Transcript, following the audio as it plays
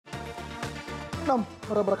Naam,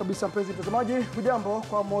 barabara kabisa mpenzi mtazamaji, hujambo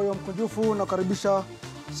kwa moyo mkunjufu na karibisha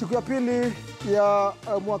siku ya pili ya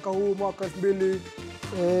mwaka huu, mwaka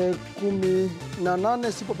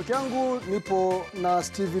 2018. Sipo peke yangu, nipo na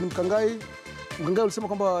Steven Mkangai. Mkangai, ulisema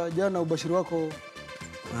kwamba jana ubashiri wako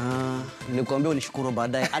nilikwambia unishukuru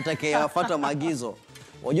baadaye hata kiafuata maagizo.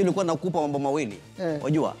 Wajua nilikuwa nakupa mambo mawili.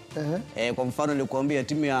 Wajua? Kwa mfano nilikwambia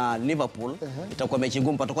timu ya Liverpool itakuwa mechi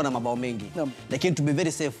ngumu, patakuwa na mabao mengi. Lakini to be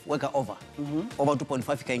very safe, weka over. Over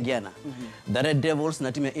 2.5 ikaingiana. The Red Devils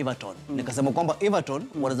na timu ya Everton. Nikasema kwamba Everton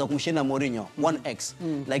wanaweza kumshinda Mourinho 1x.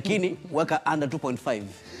 Lakini weka under 2.5.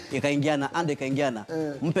 Ikaingiana, under ikaingiana.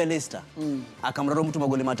 Mpe Leicester. Akamraro mtu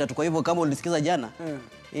magoli matatu. Kwa hivyo kama ulisikiza jana,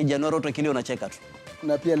 hii Januari utakilio unacheka tu.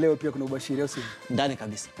 Na pia leo pia kuna ubashiri au si? Ndani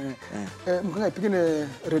kabisa. Mkangai, pengine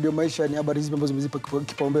Radio Maisha ni habari zipi ambazo zimezipa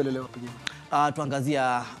kipaumbele leo pengine?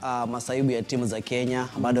 Tuangazia masaibu ya timu za Kenya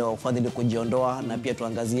baada ya ufadhili kujiondoa, na pia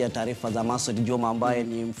tuangazia taarifa za Masoud Juma ambaye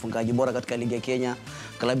ni mfungaji bora katika ligi ya Kenya.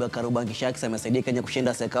 Klabu ya Kariobangi Sharks amesaidia Kenya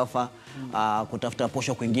kushinda Sekafa, kutafuta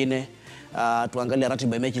posho kwingine. Tuangalia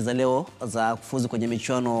ratiba ya mechi za leo za kufuzu kwenye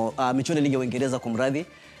michuano ligi ya Uingereza kumradhi.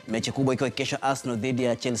 Mechi kubwa ikiwa kesho Arsenal dhidi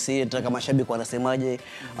ya Chelsea. Nataka mashabiki wanasemaje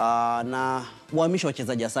na uhamisho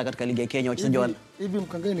wachezaji hasa katika ligi ya Kenya wachezaji hivi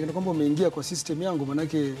Mkangai, nikana kwamba umeingia kwa system yangu,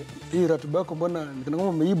 manake hii ratiba yako bwana, nikana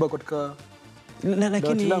kwamba umeiba katika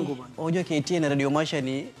lakini unajua KTN na Radio Maisha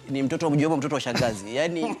ni mtoto wa mjomba, mtoto wa shangazi.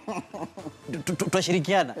 Yaani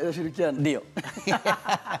tutashirikiana. Ndio.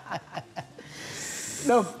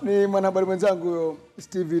 Naam, ni mwanahabari mwenzangu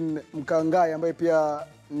Steven Mkangai ambaye pia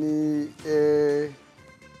ni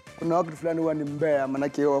kuna wakati fulani huwa ni mbea,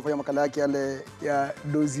 manake wafanya makala yake yale ya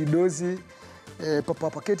dozi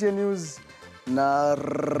papa KTN News na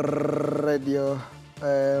Radio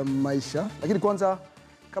Maisha. Lakini kwanza,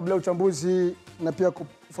 kabla ya uchambuzi na pia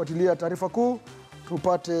kufuatilia taarifa kuu,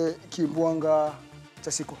 tupate kimbwanga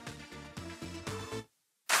cha siku.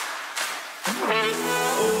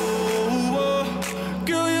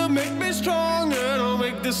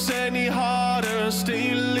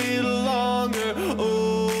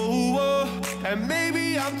 And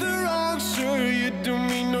maybe I'm the wrong, sure you do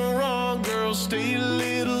me no wrong, girl, stay a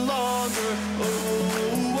little longer.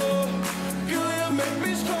 Oh, girl, you make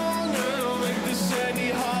me stronger, don't make this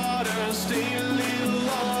any harder, stay a little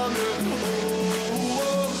longer.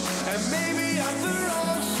 Oh, and maybe I'm the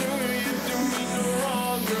wrong, sure you do me no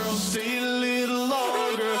wrong, girl, stay a little longer.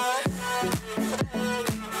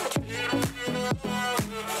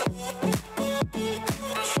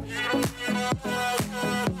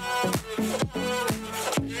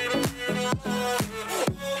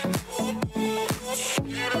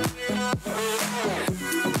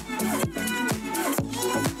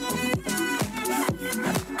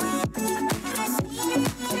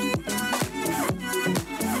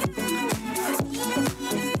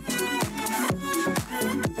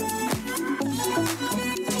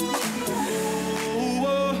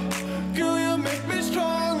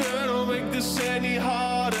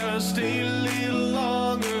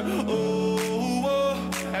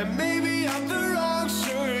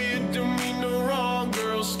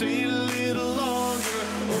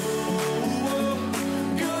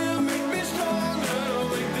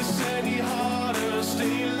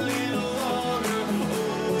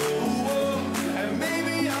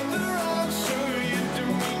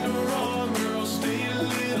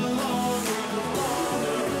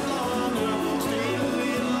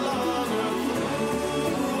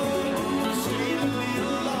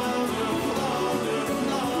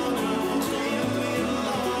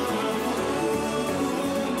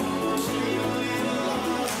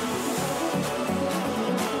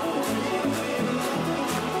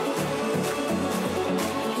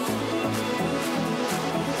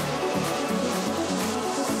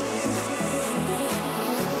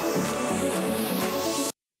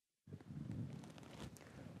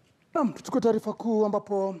 Tuchukue taarifa kuu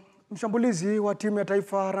ambapo mshambulizi wa timu ya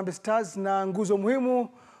taifa Harambee Stars na nguzo muhimu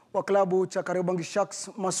wa klabu cha Kariobangi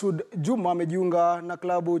Sharks Masoud Juma amejiunga na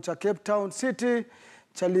klabu cha Cape Town City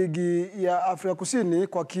cha ligi ya Afrika Kusini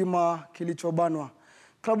kwa kima kilichobanwa.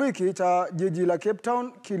 Klabu hiki cha jiji la Cape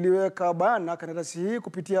Town kiliweka bayana kandarasi hii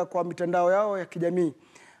kupitia kwa mitandao yao ya kijamii.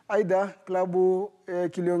 Aidha, klabu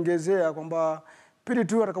kiliongezea kwamba pindi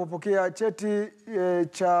tu atakapopokea cheti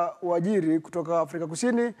cha uajiri kutoka Afrika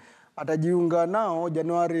Kusini atajiunga nao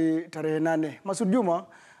Januari tarehe 8. Masoud Juma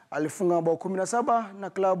alifunga mabao 17 na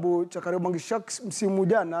klabu cha Kariobangi Sharks msimu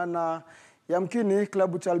jana, na yamkini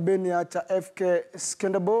klabu cha Albania cha FK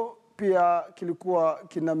Skendabo pia kilikuwa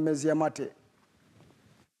kinamezea mate.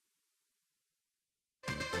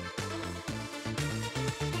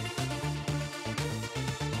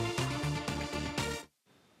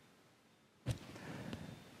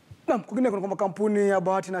 Kwingine kuna kampuni ya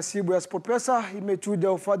bahati nasibu ya SportPesa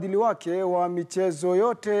imechuja ufadhili wake wa michezo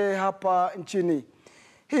yote hapa nchini.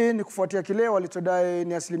 Hii ni kufuatia kile walichodai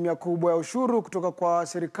ni asilimia kubwa ya ushuru kutoka kwa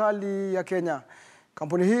serikali ya Kenya.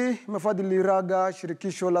 Kampuni hii imefadhili raga,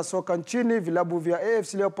 shirikisho la soka nchini, vilabu vya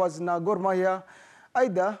AFC Leopards na Gor Mahia.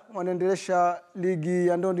 Aidha, wanaendelesha ligi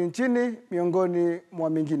ya ndondi nchini miongoni mwa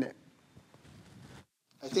mengine.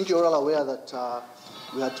 I think you're all aware that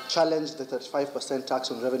we had challenged the 35%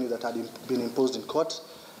 tax on revenue that had been imposed in court,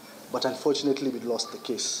 but unfortunately we lost the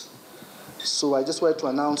case. So I just wanted to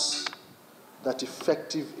announce that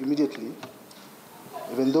effective immediately,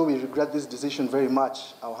 even though we regret this decision very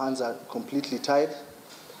much, our hands are completely tied.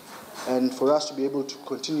 And for us to be able to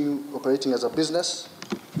continue operating as a business,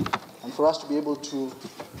 and for us to be able to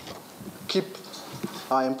keep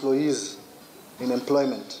our employees in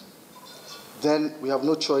employment, then we have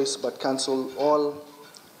no choice but cancel all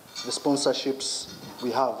the sponsorships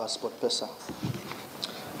we have as SportPesa.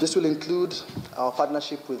 This will include our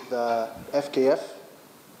partnership with FKF,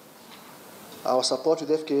 our support with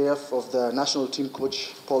FKF of the national team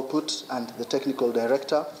coach Paul Putt and the technical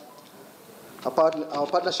director, our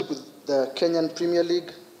partnership with the Kenyan Premier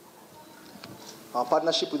League, our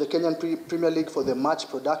partnership with the Kenyan Premier League for the match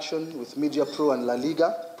production with Media Pro and La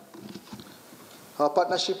Liga, our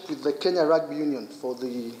partnership with the Kenya Rugby Union for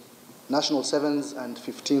the national 7s and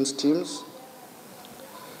 15s teams,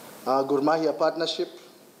 our Gor Mahia partnership,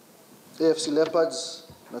 AFC Leopards,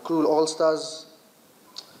 Nakuru All-Stars,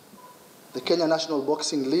 the Kenya National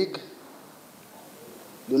Boxing League,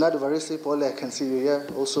 Leonardo Varese, Paul, I can see you here,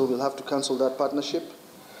 also will have to cancel that partnership,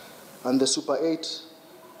 and the Super 8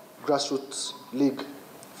 Grassroots League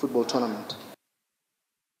football tournament.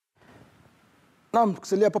 Naam,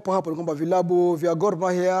 tukisalia papo hapo ni kwamba vilabu vya Gor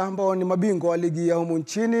Mahia ambao ni mabingwa wa ligi ya humu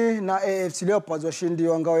nchini na AFC Leopards washindi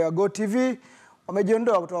wa ngao ya Go TV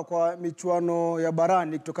wamejiondoa kutoka kwa michuano ya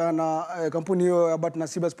barani kutokana na kampuni hiyo ya bahati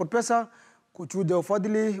nasibu ya SportPesa kuchuja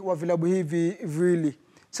ufadhili wa vilabu hivi viwili.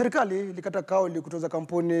 Serikali ilikata kauli kutoza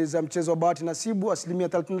kampuni za mchezo wa bahati nasibu asilimia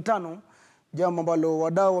 35, jambo ambalo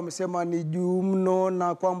wadau wamesema ni juu mno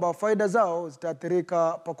na kwamba faida zao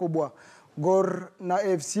zitaathirika pakubwa. Gor na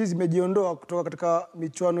AFC zimejiondoa kutoka katika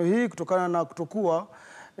michuano hii kutokana na kutokuwa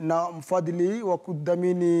na mfadhili wa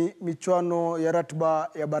kudhamini michuano ya ratiba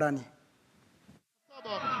ya barani.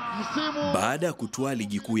 Baada ya kutoa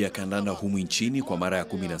ligi kuu ya kandanda humu nchini kwa mara ya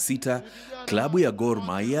 16, klabu ya Gor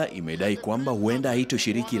Mahia imedai kwamba huenda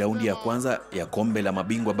haitoshiriki raundi ya kwanza ya kombe la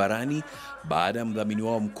mabingwa barani baada ya mdhamini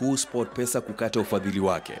wao mkuu SportPesa kukata ufadhili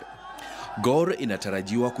wake. Gor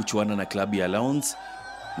inatarajiwa kuchuana na klabu ya Lions,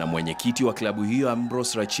 na mwenyekiti wa klabu hiyo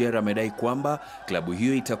Ambrose Rachier amedai kwamba klabu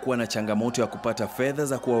hiyo itakuwa na changamoto ya kupata fedha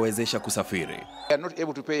za kuwawezesha kusafiri. We are not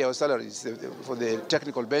able to pay our salaries for the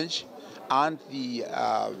technical bench and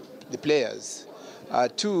the players.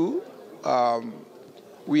 Two,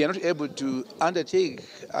 we are not able to undertake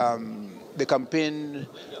the campaign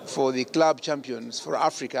for the club champions for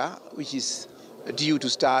Africa, which is due to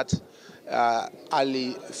start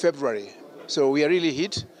early February. So we are really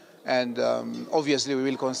hit. And obviously we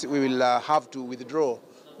will have to withdraw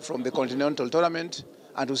from the continental tournament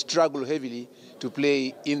and to struggle heavily to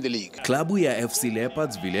play in the league. Klabu ya FC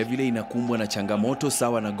Leopards vilevile inakumbwa na changamoto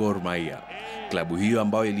sawa na Gor Mahia. Klabu hiyo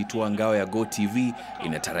ambayo ilitoa ngao ya Go TV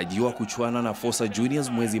inatarajiwa kuchuana na Fosa Juniors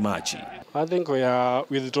mwezi Machi. I think we are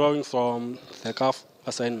withdrawing from the CAF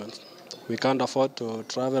assignment. We can't afford to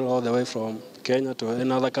travel all the way from Kenya to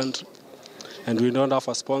another country, and we don't have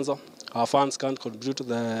a sponsor. Our fans can't contribute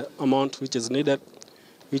the amount which is needed,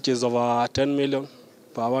 which is over 10 million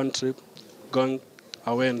per one trip, going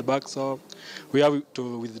away and back, so we have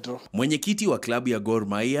to withdraw. Mwenyekiti wa klabu ya Gor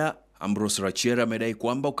Mahia Ambrose Rachier amedai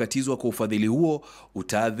kwamba ukatizwa kwa ufadhili huo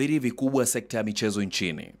utaathiri vikubwa sekta ya michezo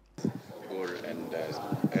nchini. Gor and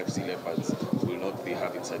FC Leopards will not be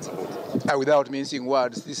having such support. Without mincing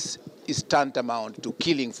words, this is tantamount to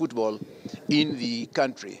killing football in the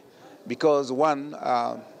country, because one,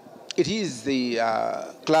 it is the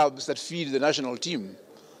clubs that feed the national team.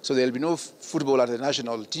 So there will be no football at the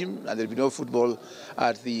national team, and there will be no football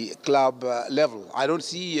at the club level. I don't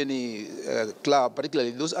see any club,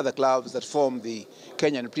 particularly those other clubs that form the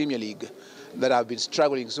Kenyan Premier League, that have been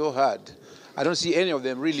struggling so hard. I don't see any of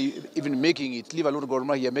them really even making it, leave alone Gor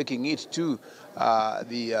Mahia making it to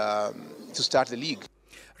start the league.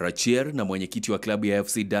 Rachier na mwenyekiti wa klabu ya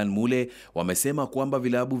FC Dan Mule wamesema kwamba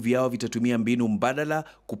vilabu vyao vitatumia mbinu mbadala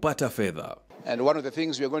kupata fedha. And one of the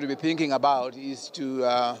things we are going to be thinking about is to,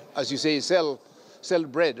 as you say, sell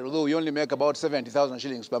bread, although we only make about 70,000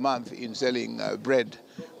 shillings per month in selling bread,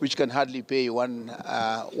 which can hardly pay one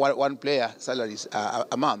player salaries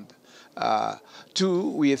a month.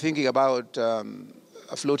 Two, we are thinking about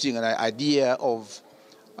floating an idea of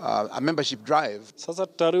a membership drive. Sasa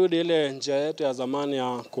tutarudi ile njia yetu ya zamani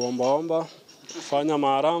ya kuombaomba, kufanya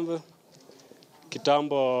maharambe.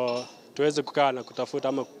 Kitambo tuweze kukaa na kutafuta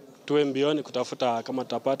ama tuwe mbioni kutafuta kama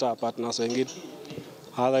tutapata partners wengine.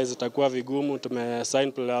 Otherwise itakuwa vigumu.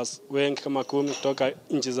 Tumesign players wengi kama 10 kutoka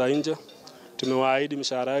nchi za nje. Tumewaahidi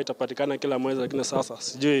mishahara yao itapatikana kila mwezi, lakini sasa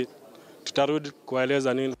sijui tutarudi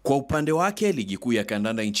kueleza nini. Kwa upande wake, ligi kuu ya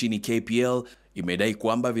kandanda nchini KPL imedai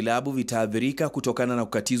kwamba vilabu vitaathirika kutokana na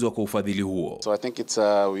kukatizwa kwa ufadhili huo. So I think it's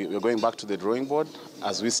we're going back to the drawing board.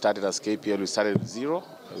 As we started as KPL, we started with zero.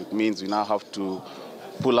 It means we now have to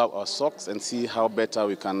pull out our socks and see how better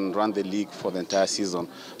we can run the league for the entire season.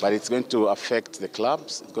 But it's going to affect the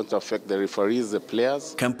clubs, it's going to affect the referees, the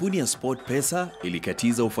players. Kampuni ya SportPesa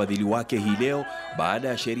ilikatiza ufadhili wake hii leo baada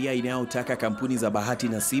ya sheria inayotaka kampuni za bahati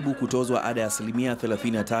nasibu kutozwa ada ya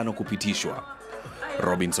 35% kupitishwa.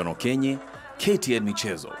 Robinson Okenye, KTN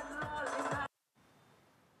Michezo.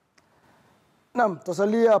 Naam,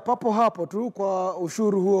 tusalia papo hapo tu kwa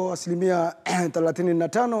ushuru huo wa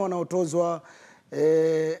 35% wanaotozwa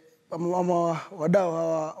ama wadau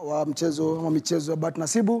hawa wa mchezo ama michezo ya bahati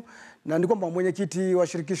nasibu, na ni kwamba mwenyekiti wa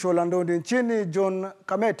shirikisho la ndondi nchini John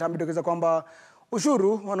Kameta amedokeza kwamba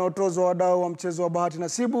ushuru wanaotozwa wadau wa mchezo wa bahati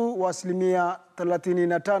nasibu wa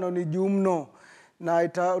 35% ni juu mno na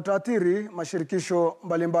utaathiri mashirikisho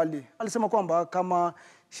mbalimbali. Alisema kwamba kama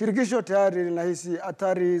shirikisho tayari linahisi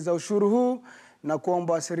athari za ushuru huu na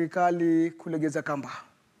kuomba serikali kulegeza kamba.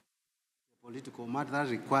 Political matter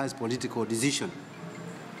requires political decision.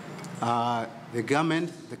 The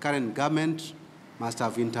current government must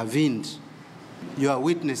have intervened. You are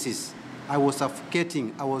witnesses. I was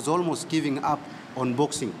suffocating. I was almost giving up on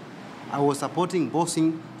boxing. I was supporting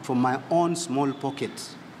boxing from my own small pocket.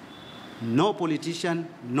 No politician,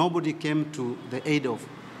 nobody came to the aid of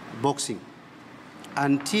boxing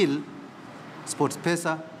until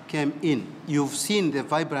SportPesa came in. You've seen the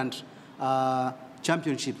vibrant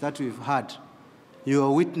championship that we've had. You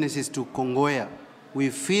are witnesses to Kongoya. We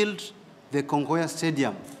filled the Kongoya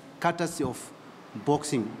Stadium, courtesy of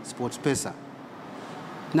boxing SportPesa.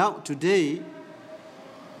 Now today,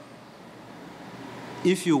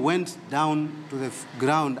 if you went down to the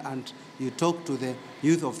ground and you talk to the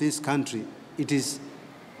youth of this country,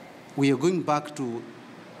 we are going back to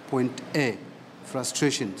point A,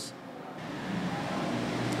 frustrations.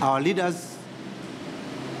 Our leaders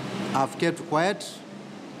have kept quiet.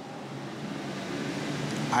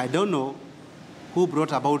 I don't know who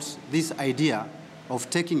brought about this idea of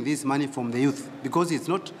taking this money from the youth, because it's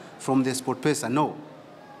not from the SportPesa, no.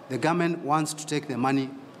 The government wants to take the money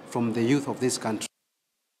from the youth of this country.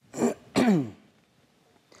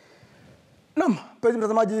 Naam, mpenzi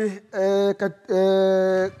mtazamaji,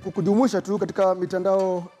 kukujumuisha tu katika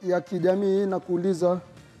mitandao ya kijamii na kuuliza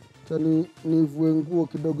nivue nguo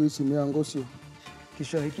kidogo hii simu yangu sio.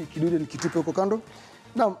 Kisha hiki kidude nikitupe huko kando.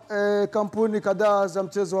 Naam, kampuni kadhaa za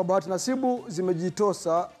mchezo wa bahati nasibu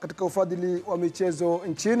zimejitosa katika ufadhili wa michezo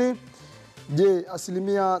nchini. Je,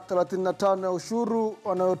 35% ya ushuru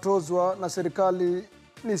wanayotozwa na serikali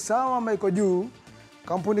ni sawa ama iko juu?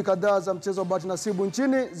 Kampuni kadhaa za mchezo wa bahati nasibu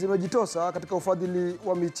nchini zimejitosa katika ufadhili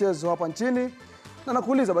wa michezo hapa nchini. Na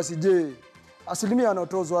nakuuliza basi, je, asilimia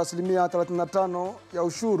yanayotozwa 35% ya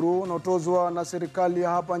ushuru unaotozwa na serikali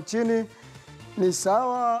hapa nchini ni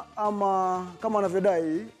sawa ama kama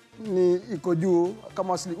anavyodai ni iko juu?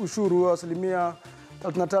 Kama ushuru wa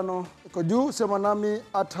 35% iko juu, sema nami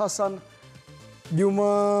 @Hassan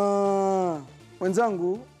Juma.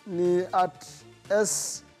 Wenzangu ni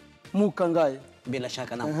 @S Mukangai. Bila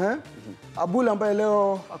shaka na. Abula ambaye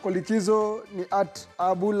leo ako likizo ni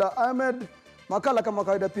 @Abula Ahmed. Makala kama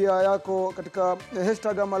kawaida pia yako katika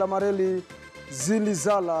 #Malamareli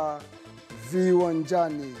Zilizala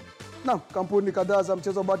viwanjani. Na kampuni kadhaa za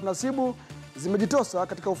mchezo wa bahati nasibu zimejitosa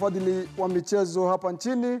katika ufadhili wa michezo hapa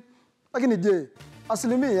nchini. Lakini je,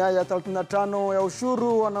 asilimia ya 35 ya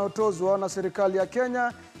ushuru wanaotozwa na serikali ya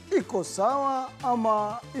Kenya iko sawa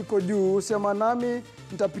ama iko juu? Sema nami,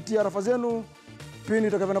 nitapitia rafa zenu pindi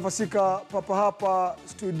tutakavyonafasika papa hapa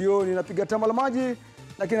studioni. Napiga tama la maji,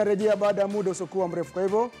 lakini narejea baada ya muda usiokuwa mrefu. Kwa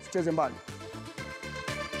hivyo, sicheze mbali.